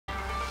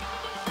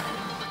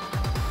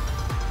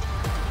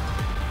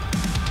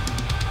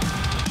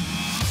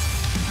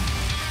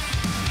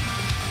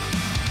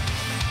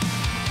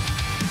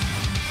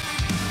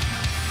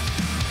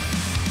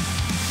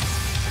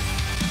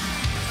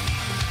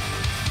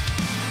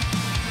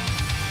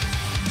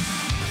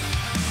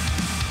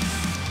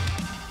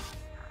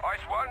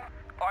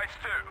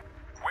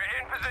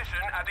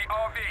at the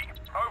RV.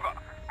 Over.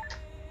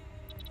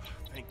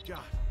 Thank God.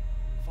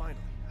 Finally,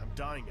 I'm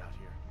dying out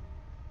here.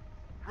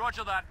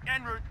 Roger that.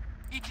 En route.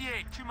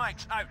 ETA, 2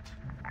 mics, out.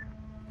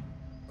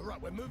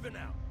 Alright, we're moving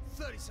out.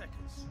 30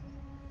 seconds.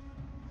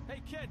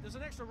 Hey kid, there's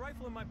an extra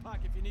rifle in my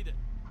pocket if you need it.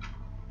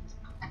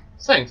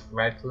 Thanks,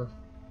 Radcliffe.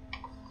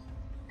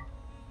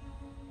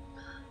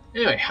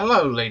 Anyway,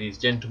 hello ladies,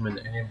 gentlemen,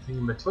 and everything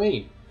in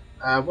between.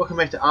 Welcome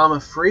back to Arma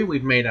 3.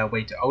 We've made our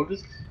way to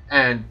Aldous,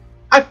 and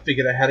I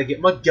figured out how to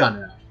get my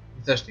gun out.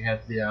 It actually has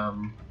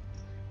the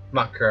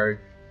macro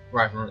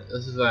rifle on it.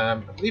 This is I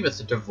believe it's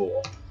a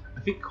Devore. I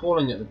keep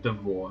calling it the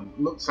Devore. It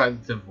looks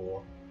like the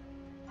Devore.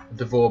 The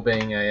Devore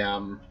being a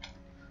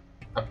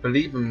I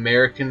believe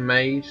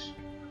American-made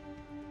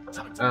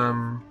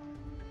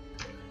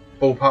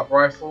bullpup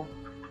rifle.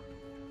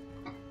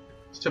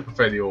 Still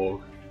prefer the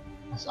AUG.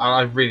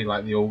 I really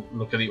like the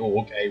look of the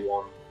AUG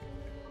A1,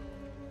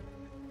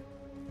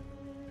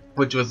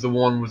 which was the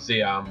one with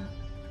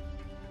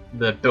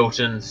the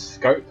built-in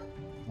scope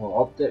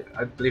or optic.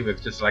 I believe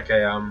it's just like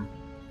a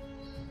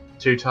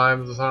 2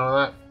 times or something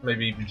like that.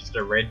 Maybe even just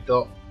a red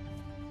dot.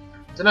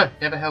 Don't know.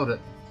 Never held it.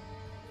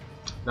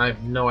 And I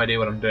have no idea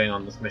what I'm doing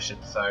on this mission,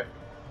 so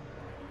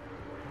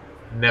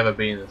never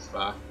been this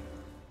far.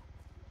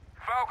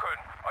 Falcon,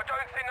 I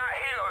don't think that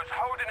helo's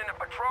holding in a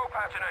patrol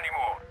pattern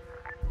anymore.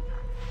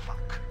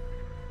 Fuck.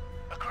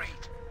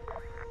 Agreed.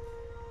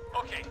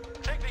 Okay,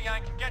 take the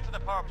yank and get to the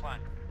power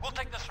plant. We'll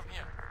take this from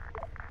here.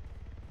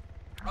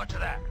 Roger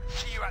that.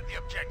 See you at the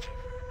objective.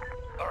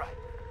 Alright,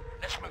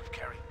 let's move,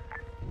 Kerry.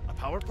 A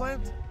power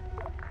plant?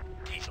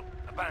 Diesel,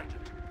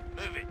 abandoned.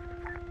 Move it.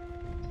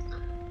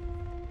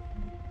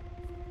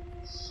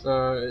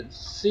 So it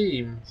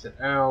seems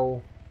that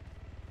our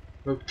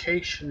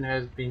location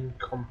has been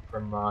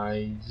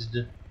compromised.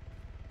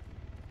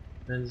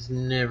 And it's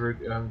never.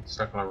 I'm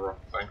stuck on a rock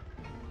thing.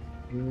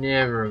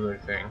 Never a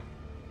good thing.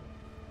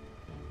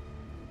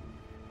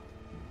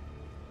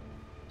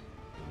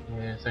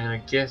 Yes, I'm gonna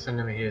guess I'm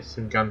gonna hear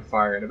some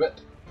gunfire in a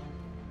bit,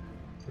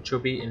 which will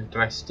be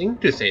interesting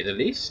to say the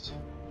least.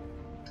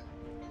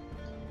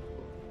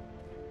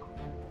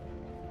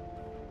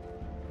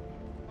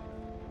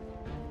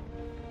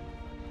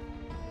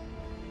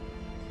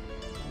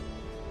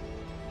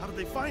 How did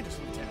they find us,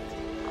 Lieutenant?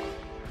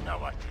 No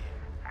idea.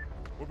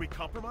 Were we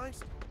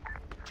compromised?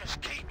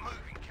 Just keep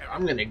moving, Kerry.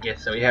 I'm gonna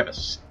guess that we have a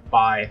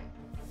spy,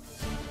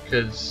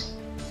 because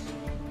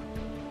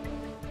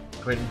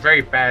it went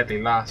very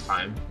badly last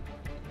time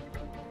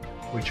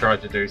we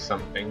tried to do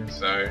something,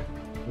 so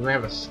we may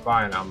have a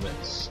spy in our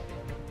midst.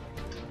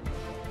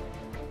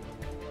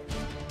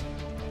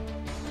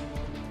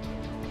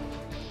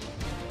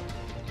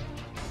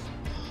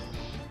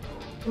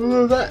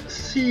 Although that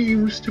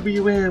seems to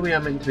be where we are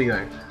meant to be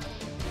going.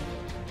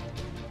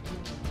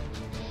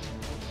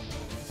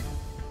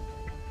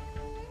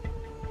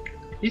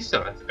 He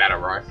still has a battle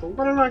rifle.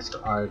 What a nice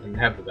guy. I didn't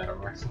have the battle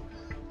rifle.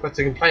 But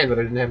to complain that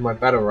I didn't have my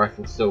battle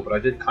rifle still, but I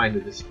did kind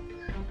of just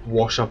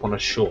wash up on a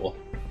shore.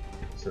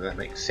 So that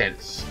makes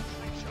sense.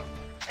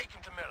 Take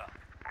him to Miller.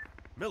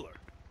 Miller?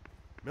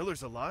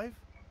 Miller's alive?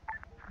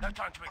 No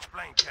time to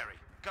explain, Kerry.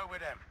 Go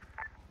with them.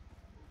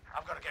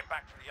 I've got to get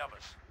back to the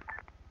others.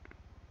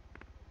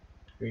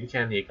 You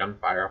can hear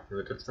gunfire off in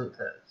the distance.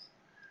 That's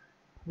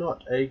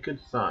not a good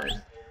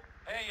sign.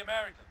 Hey,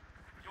 American.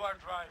 You are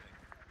driving.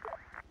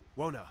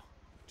 Whoa now.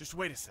 Just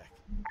wait a sec.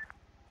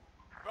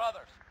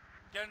 Brothers,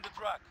 get in the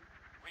truck.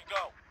 We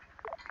go.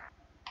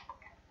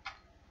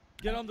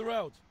 Get on the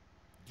road.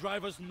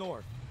 Drive us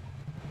north.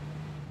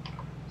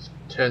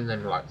 Turn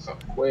them lights off.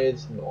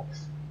 Where's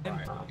north?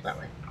 Right, that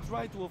way.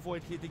 Try to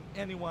avoid hitting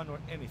anyone or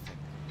anything.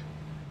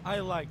 I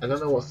don't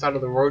know what side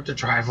of the road to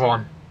drive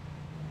on.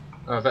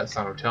 Oh, that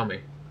sign will tell me.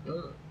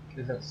 Oh,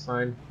 is that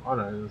sign? Oh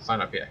no, there's a sign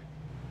up here.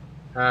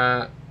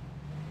 That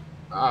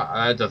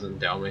doesn't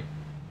tell me.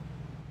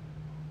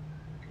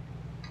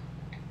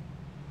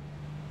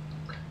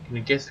 I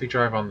guess we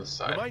drive on the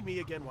side. Remind me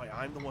again why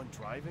I'm the one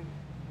driving?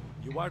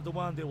 You are the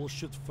one they will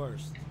shoot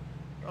first.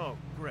 Oh,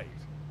 great.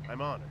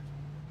 I'm honored.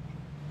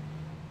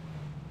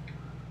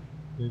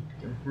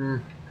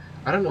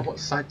 I don't know what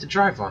side to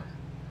drive on.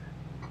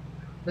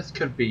 This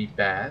could be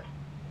bad.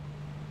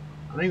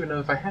 I don't even know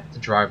if I have to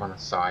drive on a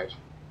side.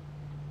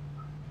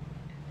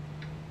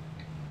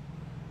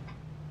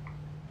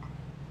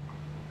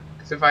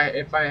 Because if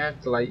I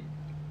have to like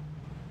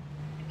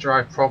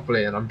drive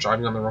properly and I'm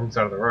driving on the wrong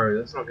side of the road,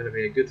 that's not going to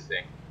be a good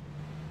thing.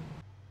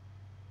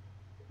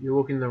 You're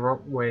walking the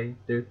wrong way,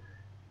 dude.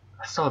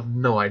 I still have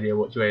no idea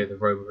which way of the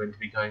road we're going to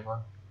be going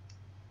on.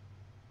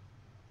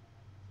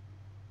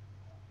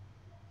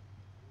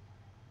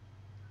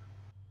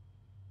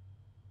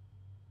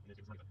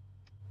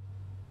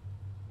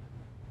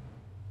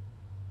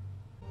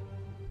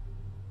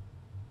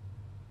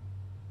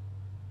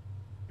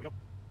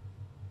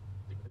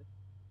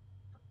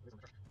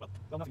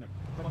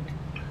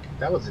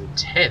 That was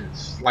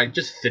intense. Like,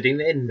 just sitting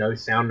there, no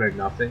sound, no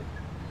nothing.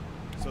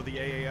 So the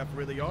AAF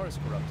really are as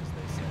corrupt as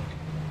they say.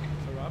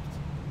 Corrupt?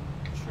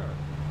 Sure.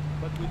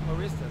 But with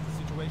Marista, the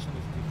situation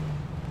is different.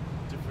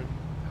 Different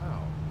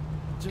how?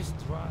 Just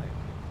drive.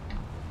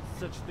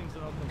 Such things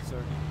are not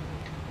concerning.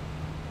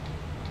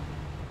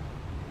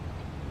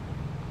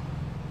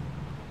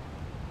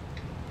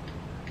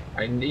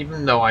 And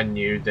even though I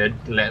knew they'd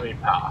let me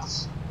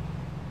pass,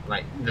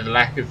 like the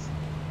lack of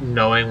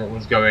knowing what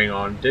was going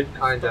on did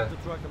kind Stop of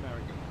the truck,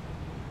 American.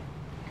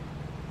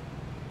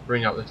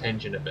 bring up the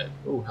tension a bit.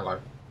 Oh, hello.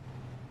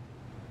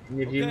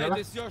 Any of you, Okay, Miller?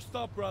 this is your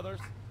stop, brothers.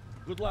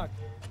 Good luck.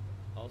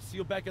 I'll see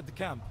you back at the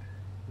camp.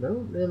 No,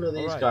 none of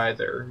these Alright.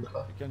 guys are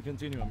Miller. You can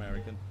continue,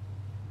 American.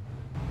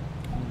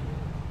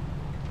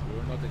 We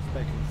were not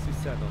expecting to see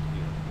settled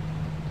here.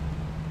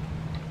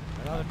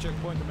 Another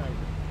checkpoint,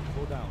 American.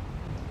 Go down.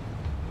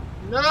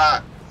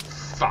 No!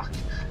 Fuck.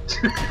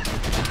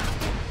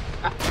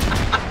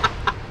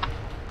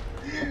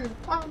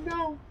 Oh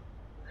no!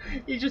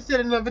 He just said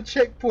another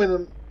checkpoint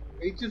and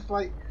he just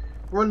like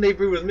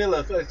rendezvous with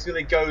Miller, so it's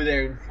gonna go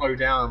there and slow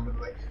down, but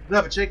like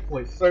another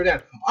checkpoint, slow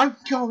down. I'm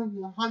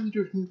going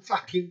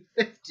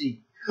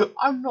 150.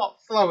 I'm not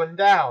slowing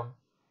down.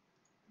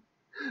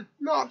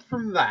 Not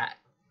from that.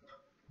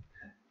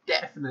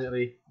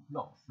 Definitely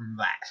not from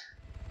that.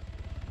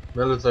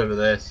 Miller's over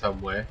there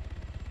somewhere.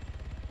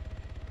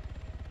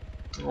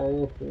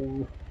 Oh,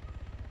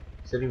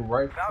 sitting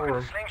right for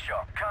him.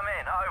 Slingshot, come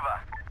in,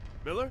 over.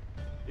 Miller?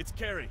 It's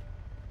Kerry.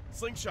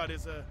 Slingshot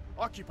is,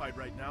 occupied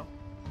right now.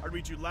 I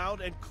read you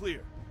loud and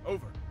clear.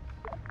 Over.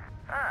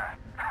 Ah,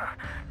 I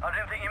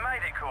didn't think you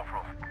made it,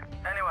 Corporal.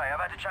 Anyway, I've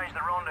had to change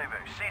the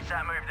rendezvous.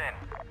 CSAT moved in.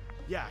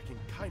 Yeah, I can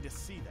kinda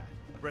see that.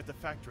 We're at the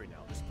factory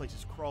now. This place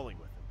is crawling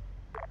with him.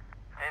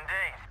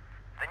 Indeed.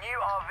 The new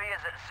RV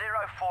is at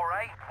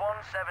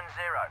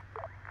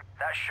 048170.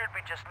 That should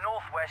be just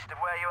northwest of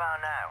where you are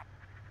now.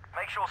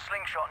 Make sure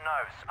Slingshot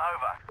knows.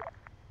 Over.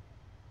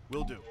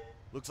 Will do.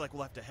 Looks like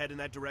we'll have to head in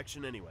that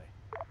direction anyway.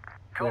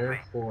 Copy. See you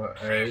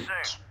 448. soon.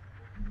 It's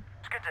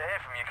good to hear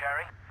from you,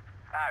 Kerry.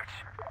 Out.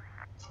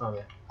 Oh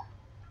yeah.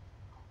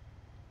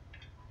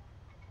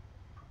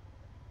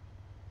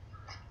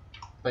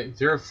 Like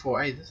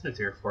 048, there's no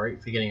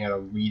 048 forgetting how to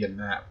read a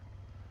map.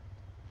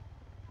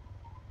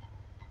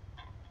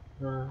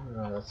 No,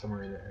 that's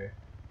somewhere in there.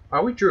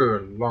 Oh, we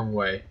drove a long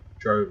way.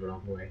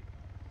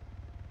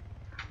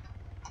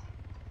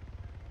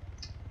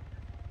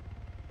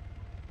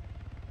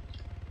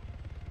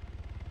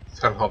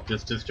 Some hop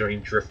just doing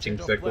drifting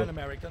Change of plan, circle.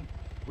 American.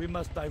 We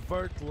must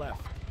divert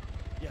left.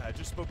 Yeah, I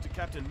just spoke to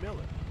Captain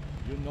Miller.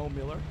 You know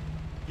Miller?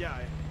 Yeah,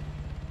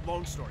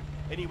 long story.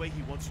 Anyway,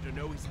 he wants you to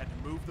know he's had to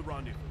move the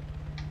rendezvous.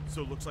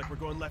 So it looks like we're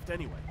going left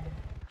anyway.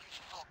 Use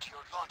the fog to your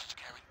advantage,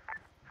 Kerry.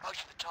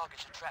 Most of the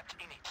targets are trapped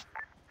in it.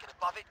 Get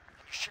above it,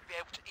 and you should be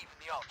able to even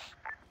the odds.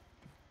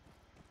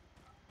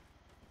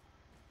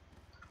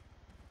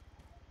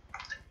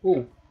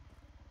 Ooh.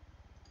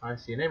 I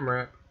see an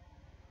MRAP.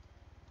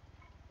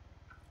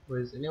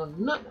 Where's anyone?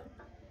 No.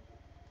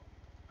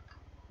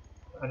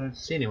 I don't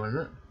see anyone,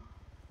 no.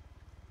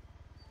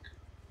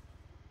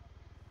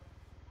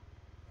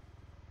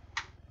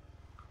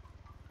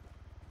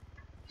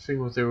 Thing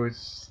was, there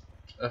was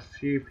a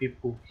few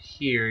people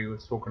here he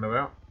was talking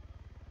about.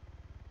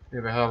 We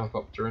have a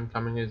helicopter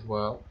incoming as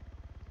well.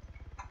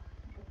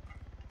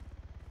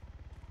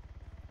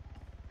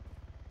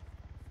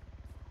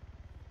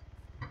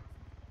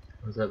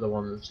 Was that the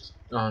one that's just?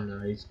 Oh no,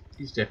 he's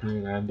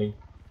definitely landing.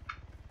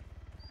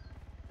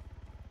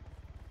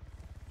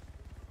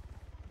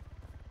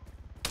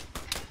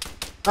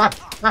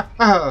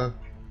 Ah!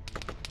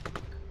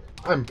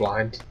 I'm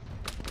blind.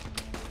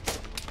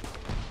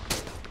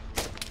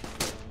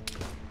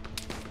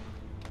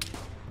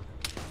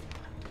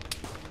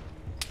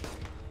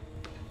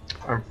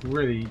 I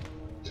really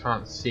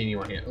can't see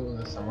anyone here. Oh,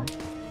 there's someone.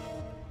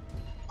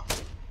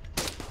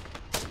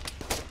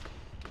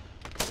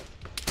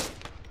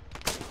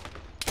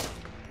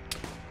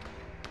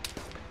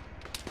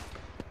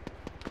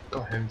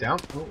 Got him down.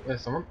 Oh,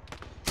 there's someone.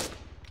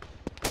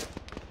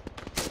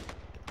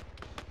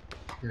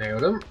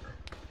 Nailed him.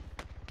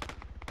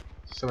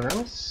 Someone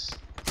else.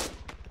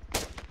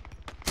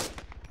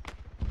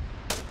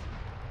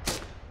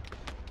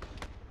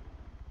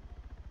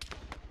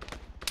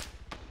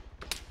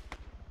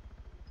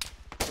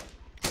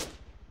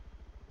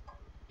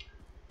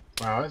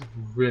 Wow, it's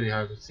really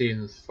hard to see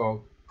in this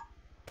fog.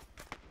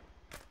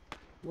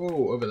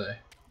 Whoa, over there.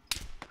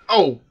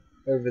 Oh!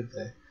 Over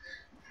there.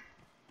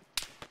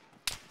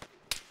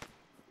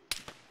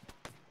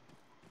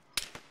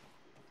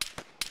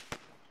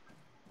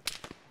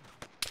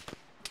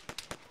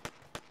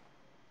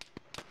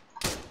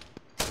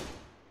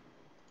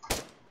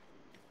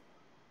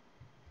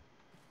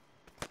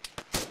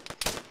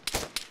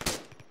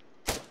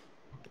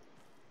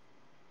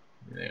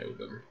 Nailed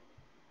them.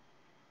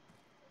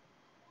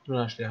 I'm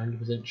not actually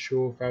 100%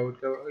 sure if I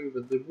would go over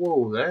the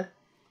wall there.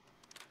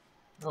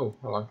 Oh,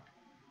 hello.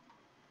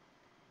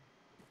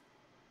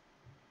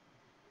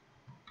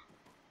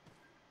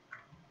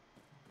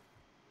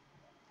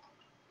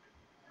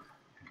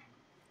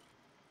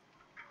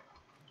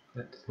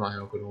 That does not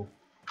help at all.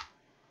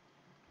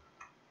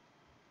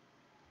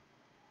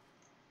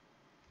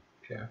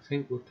 Okay, I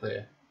think we're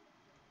clear.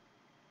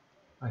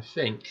 I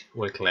think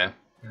we're clear.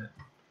 Yeah.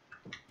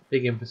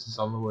 Big emphasis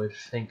on the word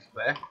think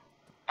there.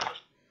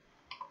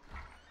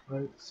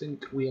 I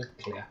think we are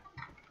clear.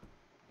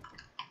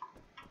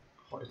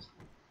 Right.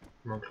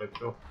 Come on, close the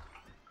door.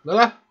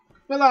 Miller!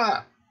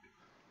 Miller!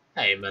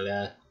 Hey,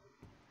 Miller.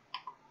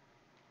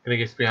 Gonna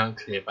guess we aren't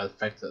clear by the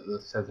fact that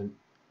this hasn't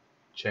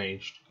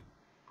changed.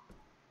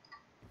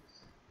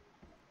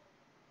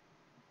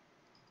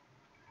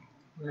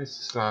 Where's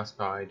this last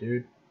guy,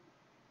 dude?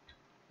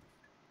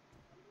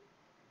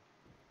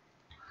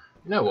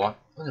 You know what?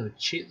 I'm gonna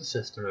cheat the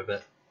system a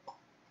bit.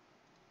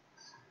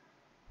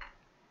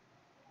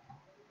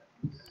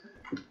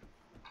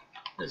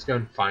 Let's go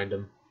and find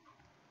him.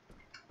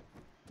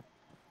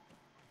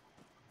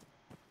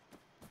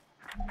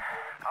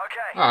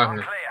 Okay, Oh, I'm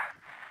okay. clear.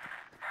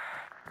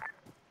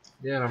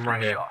 Yeah, I'm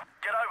right here. Slingshot,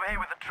 get over here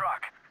with the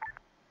truck.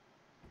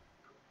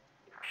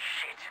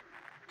 Shit.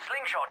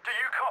 Slingshot, do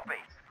you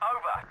copy?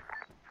 Over.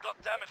 God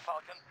damn it,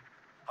 Falcon.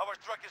 Our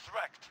truck is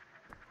wrecked.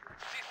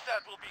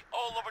 CSAT will be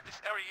all over this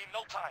area in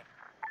no time.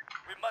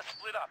 We must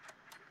split up.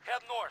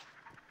 Head north.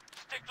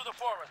 Stick to the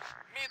forest.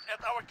 Meet at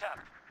our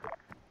camp.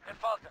 And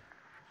Falcon,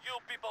 you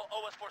people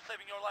owe us for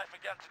saving your life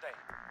again today.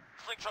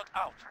 Slingshot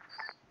out.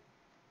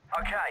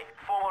 Okay,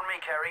 fall on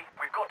me, Kerry.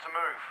 We've got to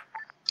move.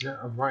 Yeah,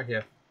 I'm right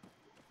here.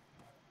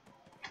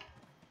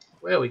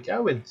 Where are we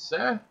going,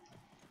 sir?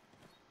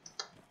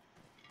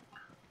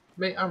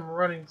 Mate, I'm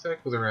running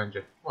circles around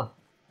you. Come on.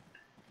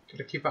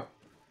 Gotta keep up.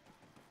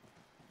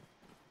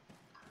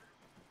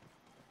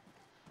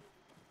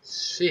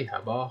 See ya,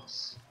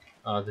 boss.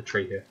 The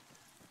tree here.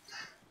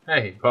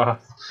 Hey,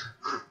 boss.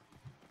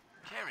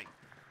 Kerry,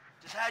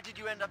 just how did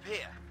you end up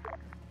here?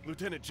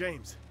 Lieutenant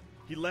James.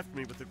 He left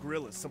me with the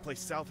guerrillas someplace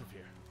south of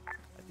here.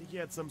 I think he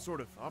had some sort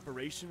of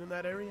operation in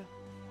that area.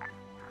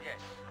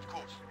 Yes, of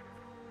course.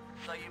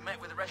 So you met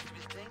with the rest of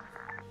his team?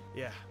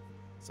 Yeah,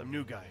 some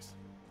new guys.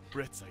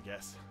 Brits, I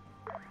guess.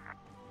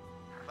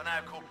 For now,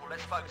 Corporal,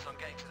 let's focus on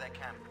getting to their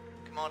camp.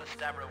 Commander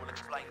Stavro will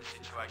explain the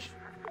situation.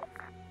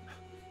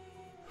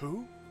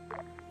 Who?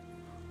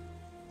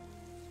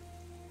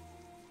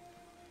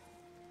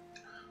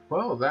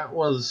 Well, that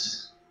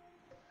was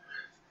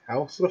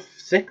our sort of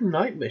second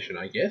night mission,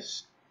 I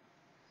guess.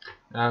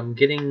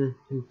 Getting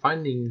and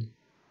finding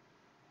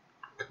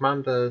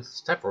Commander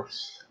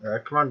Stavros,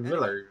 Commander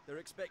Miller. They're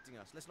expecting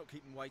us. Let's not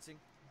keep them waiting.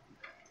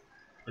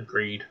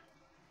 Agreed.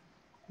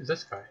 Who's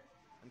this guy?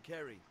 And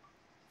Kerry,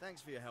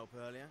 thanks for your help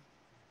earlier.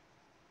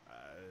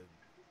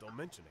 Don't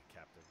mention it,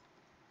 Captain.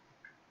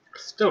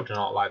 Still do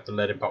not like the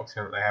letterbox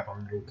that they have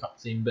on little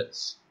cutscene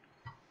bits.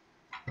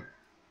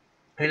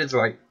 It is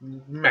like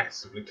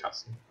massively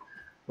cutscene.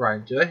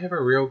 Right, do they have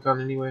a real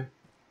gun anywhere?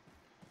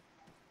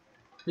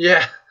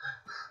 Yeah!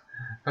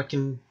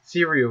 Fucking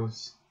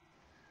cereals.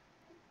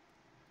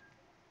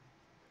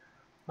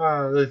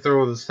 These are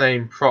all the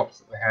same props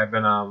that they have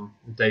in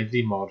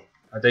DayZ mod.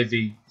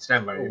 DayZ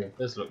standalone. Oh,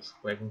 this looks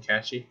weird and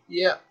catchy.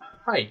 Yeah.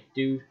 Hi,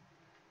 dude.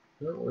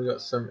 Oh, we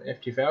got some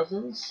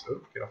FT1000s.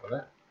 Oh, get off of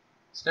that.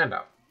 Stand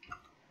up.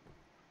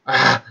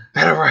 Ah,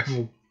 battle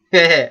rifle.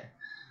 Yeah.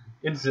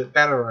 Instant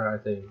battle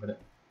rifle. But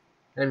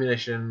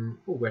ammunition.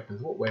 Oh,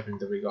 weapons. What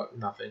weapons have we got?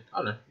 Nothing. I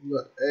don't know. We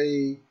got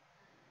a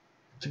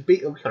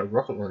Chibita. Oh, we got a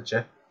rocket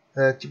launcher.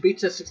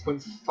 Chibita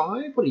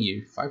 6.5. What are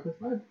you?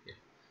 5.5. Yeah.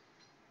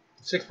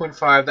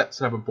 6.5. That's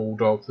another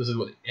bulldog. This is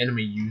what the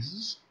enemy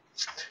uses.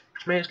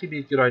 Which may actually be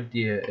a good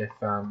idea if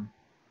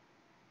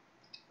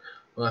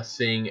we're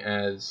seeing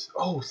as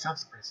sound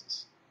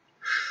suppressors.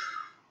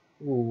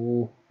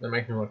 Ooh, that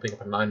makes me want to pick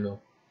up a 9mm.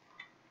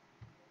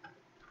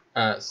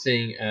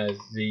 Seeing as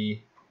the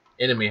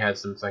enemy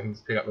has them, so I can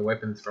just pick up the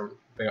weapons from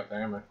pick up the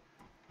ammo.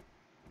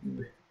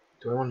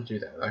 Do I want to do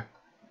that though?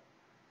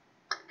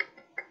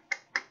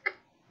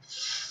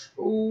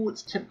 Oh,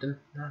 it's tempting.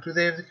 Do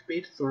they have the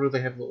Kabitas or do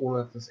they have all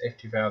of this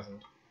F2000?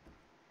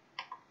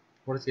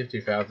 What does the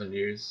F2000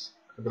 use?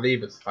 I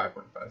believe it's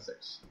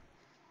 5.56.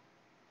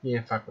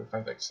 Yeah,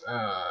 5.56.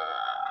 I'm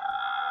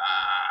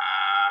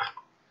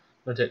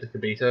gonna take the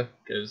Kabita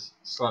because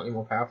it's slightly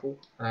more powerful.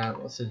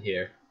 What's in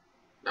here?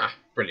 Ah,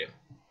 brilliant.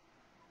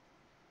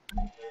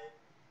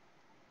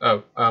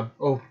 Oh,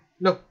 oh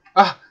no!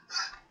 Ah,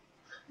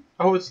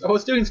 I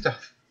was doing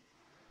stuff.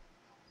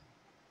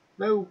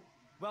 No.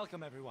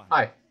 Welcome, everyone.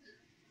 Hi.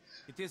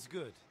 It is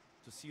good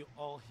to see you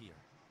all here.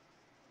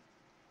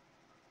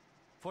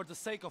 For the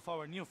sake of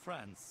our new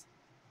friends,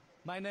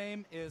 my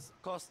name is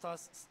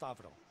Kostas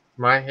Stavro.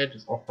 My head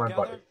is off my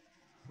Together body.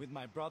 with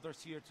my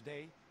brothers here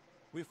today,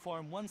 we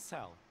form one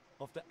cell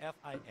of the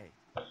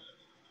FIA.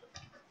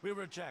 We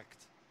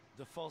reject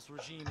the false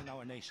regime in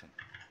our nation.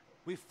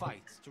 We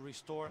fight to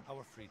restore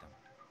our freedom.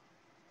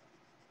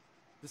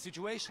 The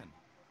situation,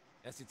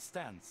 as it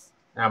stands,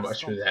 How is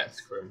much was that complex.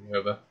 screwing me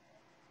over?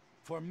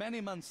 For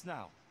many months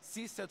now,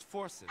 CSAT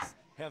forces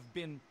have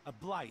been a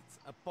blight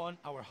upon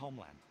our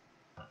homeland.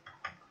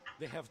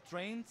 They have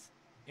trained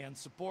and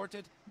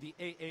supported the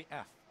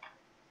AAF,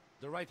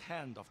 the right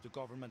hand of the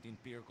government in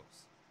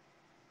Pyrgos.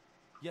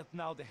 Yet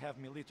now they have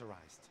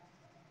militarized.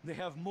 They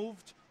have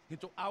moved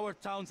into our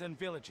towns and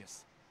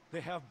villages,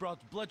 They have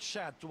brought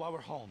bloodshed to our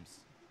homes.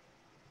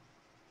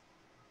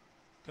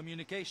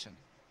 Communication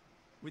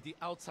with the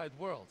outside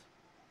world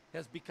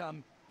has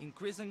become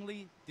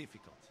increasingly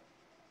difficult.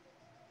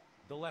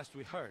 The last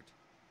we heard,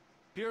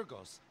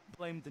 Pyrgos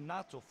blamed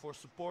NATO for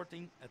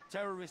supporting a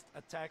terrorist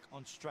attack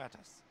on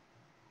Stratas.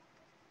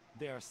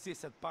 Their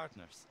CSAT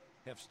partners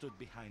have stood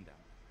behind them.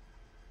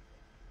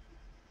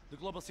 The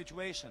global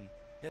situation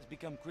has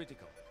become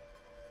critical,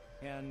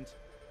 and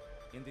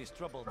in these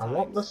troubled I times,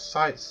 want the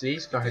sights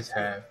these it guys is good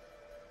have.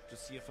 to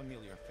see a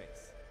familiar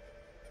face.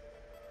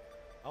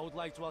 I would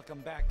like to welcome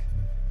back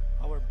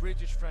our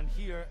British friend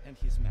here and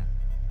his men.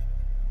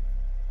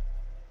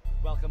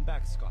 Welcome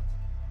back, Scott.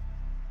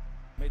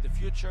 May the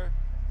future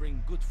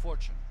bring good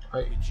fortune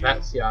with you.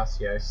 That's the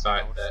RCO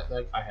site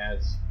that guy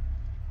has.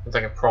 It's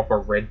like a proper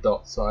red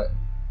dot site.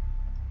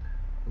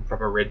 A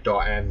proper red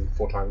dot and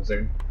 4x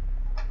zoom.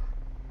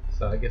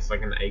 So I guess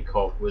like an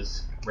ACOG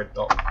was red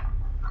dot.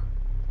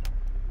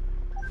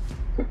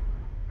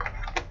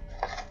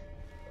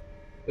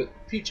 But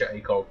future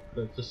ACOG,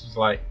 this is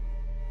like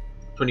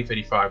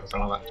 2035 or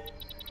something like that.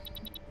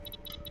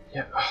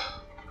 Yeah.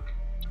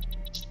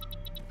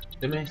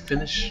 Let me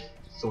finish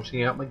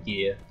sorting out my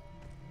gear.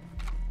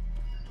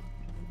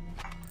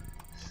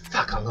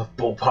 Fuck, I love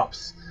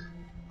bullpups.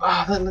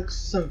 Ah, that looks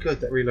so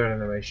good, that reload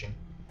animation.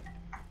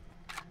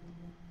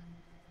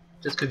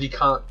 Just because you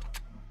can't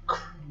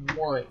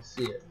quite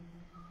see it.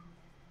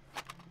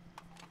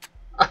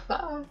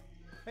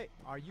 Hey,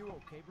 are you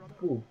okay, brother?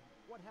 Ooh.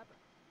 What happened?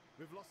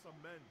 We've lost some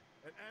men.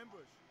 An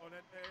ambush on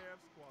an AAF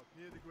squad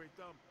near the Great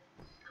Dump.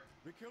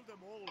 We killed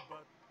them all,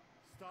 but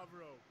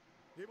Stavro,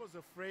 he was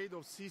afraid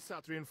of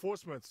CSAT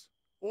reinforcements.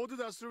 Ordered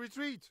us to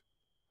retreat.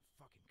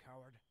 Fucking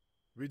coward.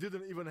 We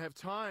didn't even have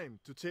time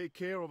to take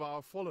care of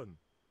our fallen.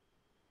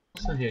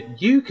 Listen here,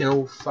 you can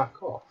all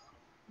fuck off.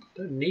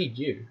 Don't need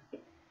you.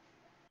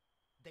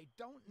 They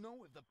don't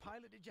know if the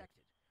pilot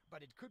ejected,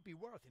 but it could be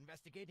worth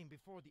investigating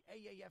before the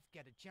AAF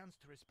get a chance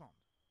to respond.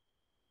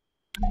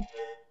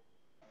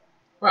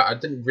 Wow, I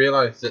didn't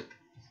realise that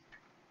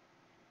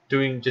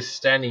just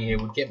standing here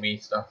would get me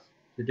stuff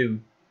to do.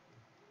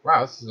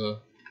 Wow, this is I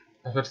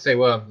was about to say,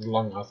 well, it's a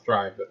long ass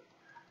drive, but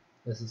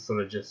this is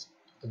sort of just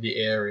the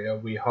area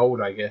we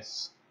hold, I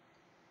guess.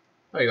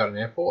 Oh, you got an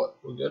airport,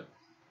 we're good.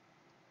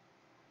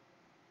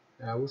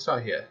 We'll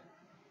start here.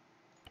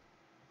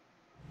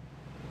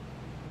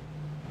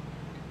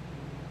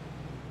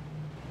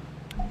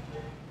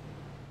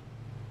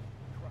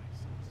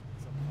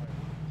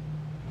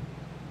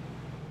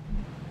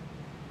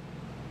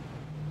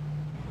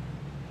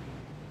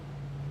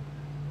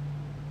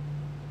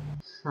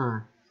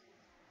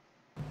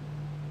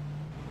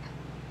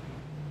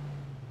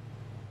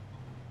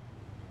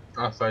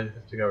 Oh, so I just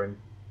have to go in.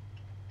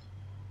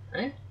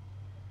 Eh?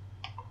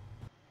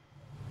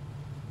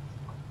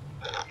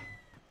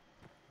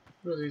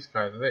 Who are these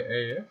guys? Are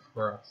they AF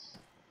or us?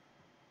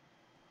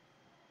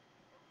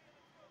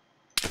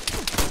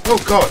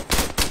 Oh god!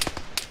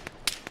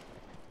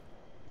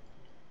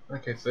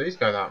 Okay, so these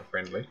guys aren't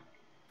friendly.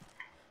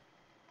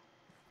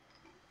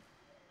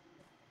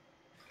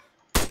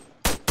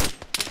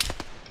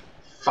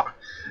 Fuck.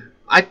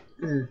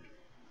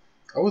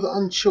 I was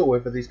unsure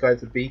whether these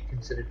guys would be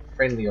considered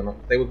friendly or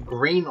not. They were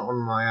green on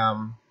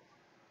my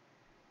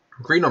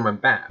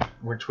map,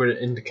 which would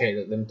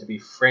indicate them to be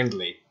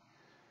friendly.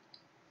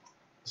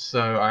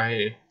 So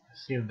I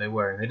assumed they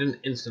were, and they didn't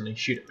instantly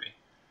shoot at me.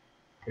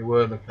 They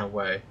were looking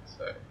away,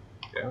 so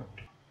yeah.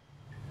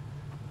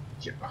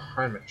 Get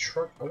behind my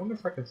truck. I wonder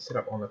if I can sit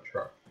up on the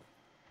truck.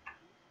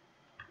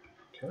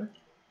 Okay.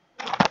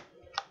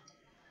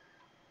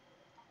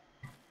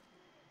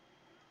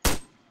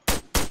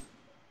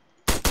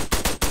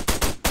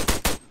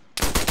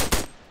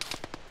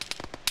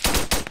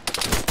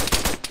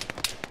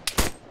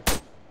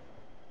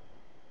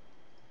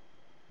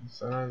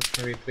 So there's going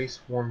to be at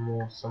least one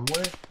more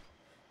somewhere.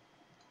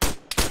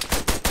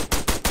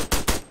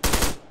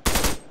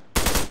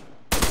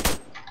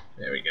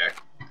 There we go.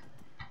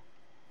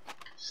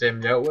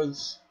 Simmed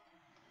outwards.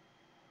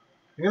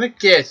 I'm going to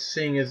guess,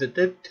 seeing as it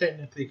did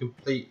technically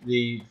complete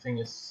the thing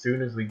as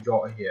soon as we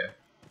got here,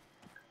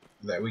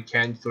 that we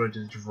can sort of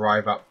just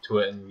drive up to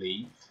it and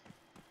leave.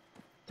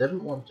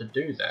 Didn't want to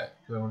do that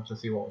because I wanted to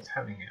see what was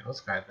happening here.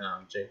 This guy has an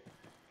RMG.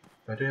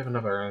 But I do have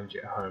another RMG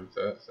at home,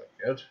 so that's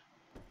good.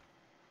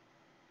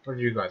 What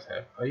did you guys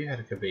have? Oh, you had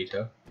a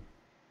Kabita.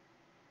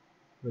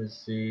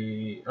 Where's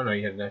the... Oh no,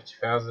 you had an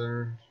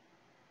F2000.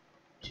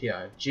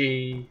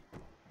 TRG.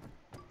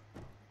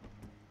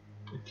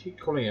 I keep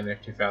calling it an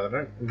F2000. I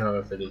don't know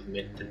if it is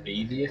meant to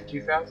be the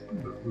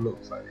F2000, but it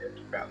looks like the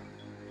F2000.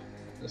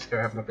 Let's go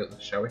have a look at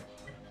this, shall we?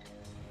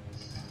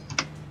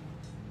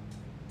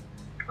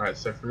 Alright,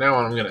 so from now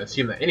on I'm going to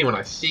assume that anyone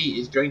I see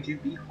is going to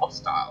be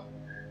hostile.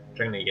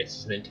 Which I'm going to guess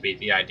is meant to be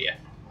the idea.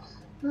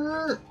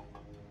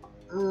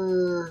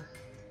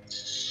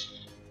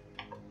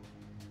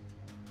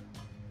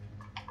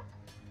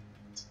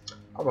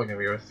 I'm not going to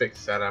be able to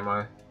fix that, am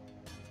I?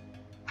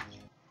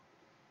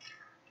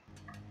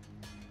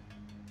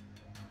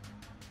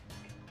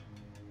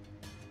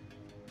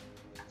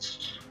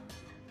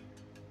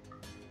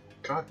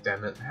 God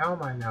damn it! How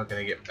am I now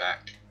gonna get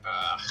back?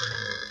 I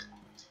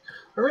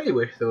really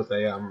wish there was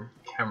a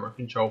camera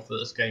control for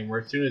this game, where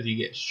as soon as you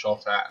get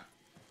shot at,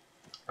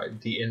 like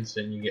the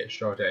instant you get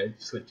shot at,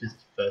 it switches to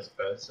first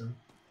person,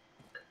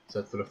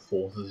 so it sort of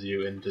forces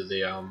you into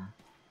the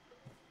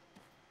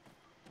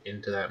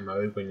into that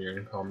mode when you're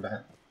in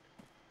combat.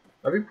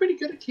 I've been pretty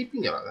good at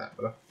keeping it like that,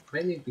 but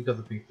mainly because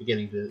I've been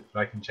forgetting that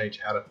I can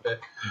change out of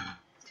first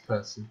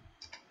person.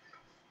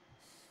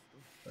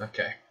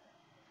 Okay.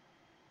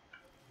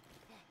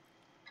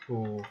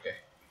 Ooh, okay.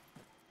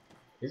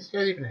 Does this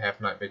guy even have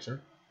night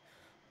vision?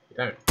 You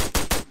don't.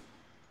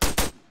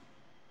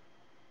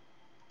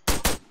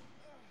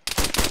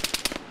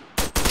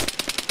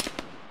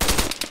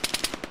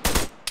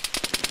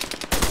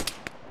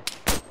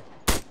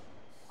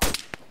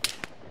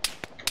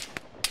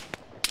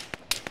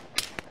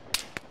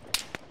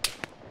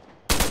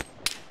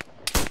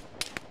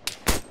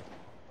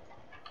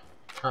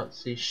 Can't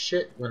see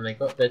shit when they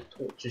got their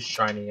torches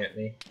shining at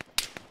me.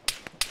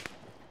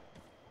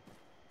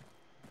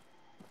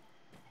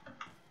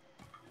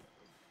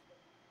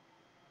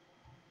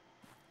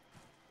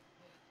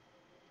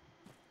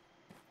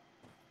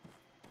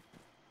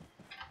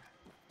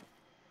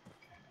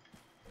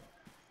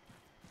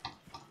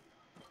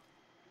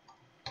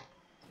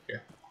 Yeah.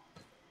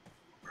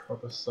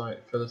 Proper sight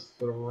for this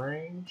sort of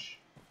range.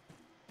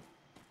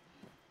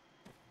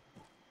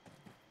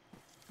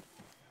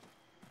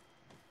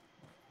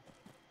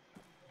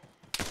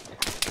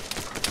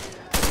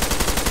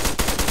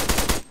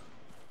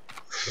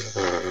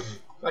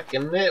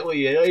 Fucking net will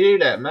you do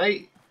that,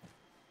 mate?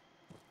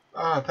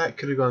 Ah, that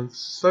could have gone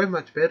so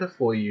much better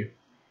for you.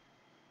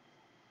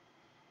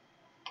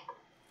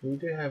 We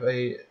do have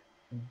a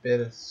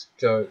better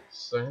scope,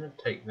 so I'm going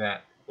to take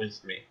that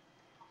with me.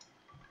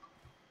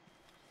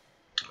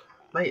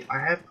 Mate, I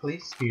have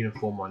police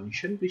uniform on. You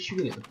shouldn't be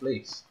shooting at the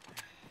police.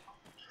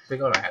 I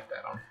forgot I had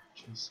that on.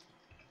 Jeez.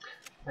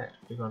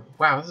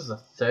 Wow, this is a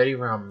 30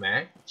 round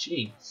mag?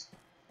 Jeez.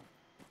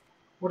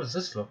 What does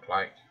this look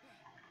like?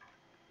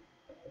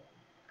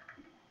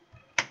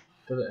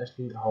 Does it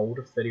actually hold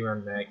a 30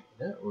 round mag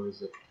in it, or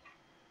is it?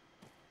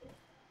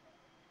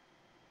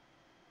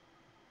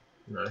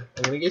 No.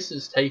 I'm gonna guess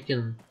it's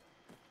taken.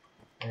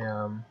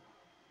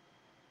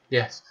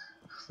 Yes,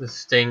 the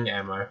Sting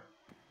ammo.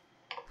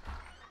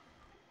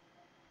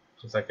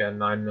 It's like a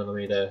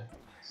 9mm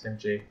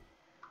SMG.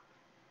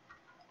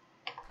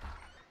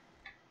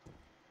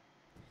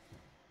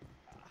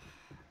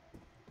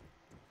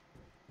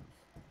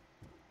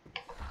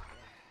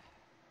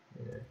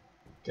 Yeah.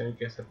 Gonna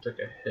guess I took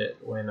a hit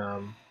when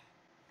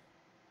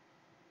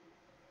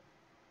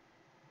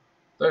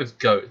those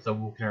goats are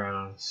walking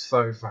around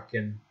so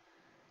fucking.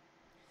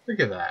 Look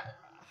at that.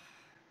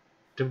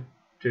 Dum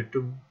dum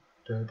dum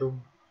dum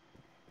dum.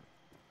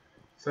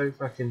 So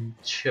fucking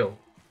chill.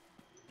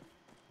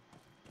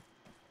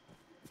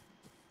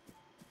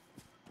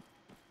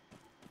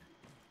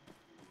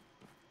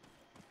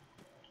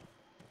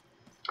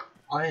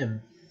 I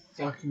am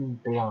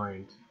fucking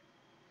blind.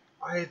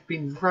 I have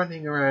been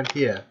running around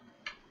here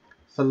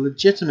for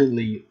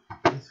legitimately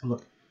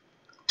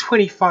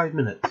 25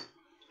 minutes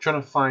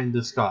trying to find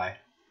this guy.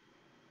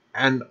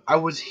 And I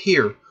was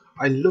here.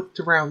 I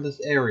looked around this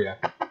area.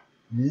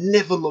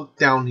 Never looked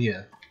down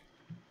here.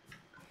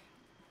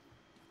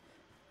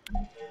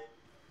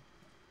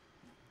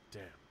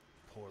 Damn,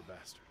 poor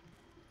bastard.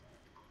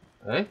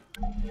 Eh?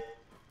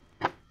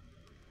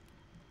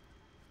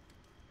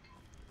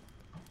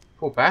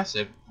 Poor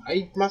bastard.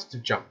 I must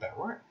have jumped out,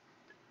 right?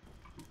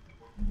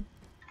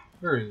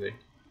 Where is he?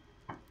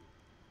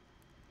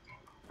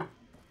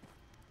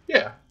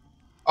 Yeah.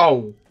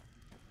 Oh.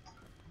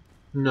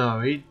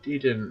 No, he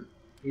didn't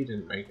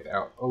make it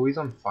out. Oh, he's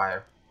on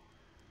fire.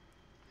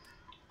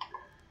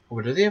 Oh,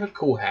 does he have a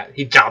cool hat?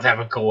 He does have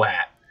a cool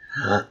hat.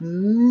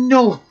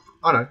 No.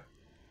 Oh no.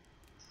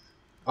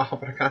 Oh,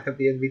 but I can't have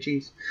the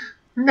NVGs.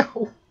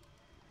 No.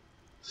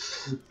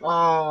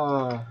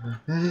 Oh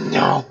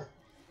no.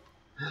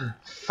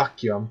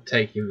 Fuck you, I'm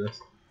taking this.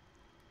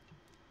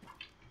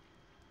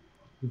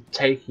 I'm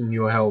taking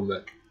your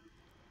helmet.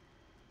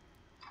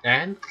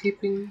 And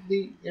keeping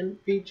the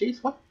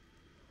NVGs? What?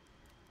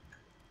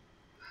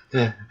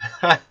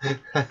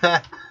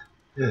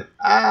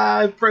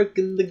 I've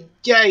broken the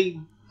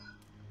game!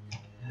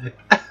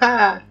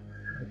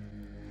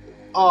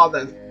 Oh,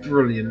 that's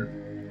brilliant.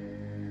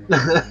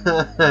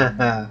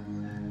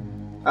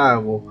 Oh,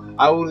 well,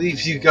 I will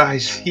leave you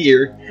guys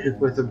here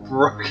with a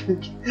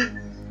broken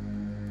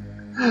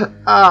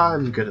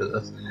I'm good at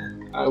this.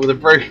 With a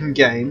broken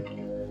game.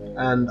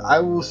 And I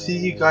will see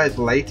you guys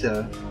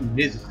later.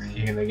 Music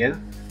kicking again.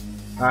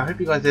 I hope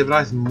you guys have a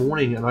nice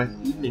morning, a nice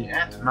evening,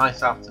 and a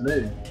nice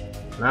afternoon.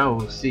 And I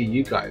will see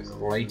you guys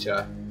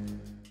later.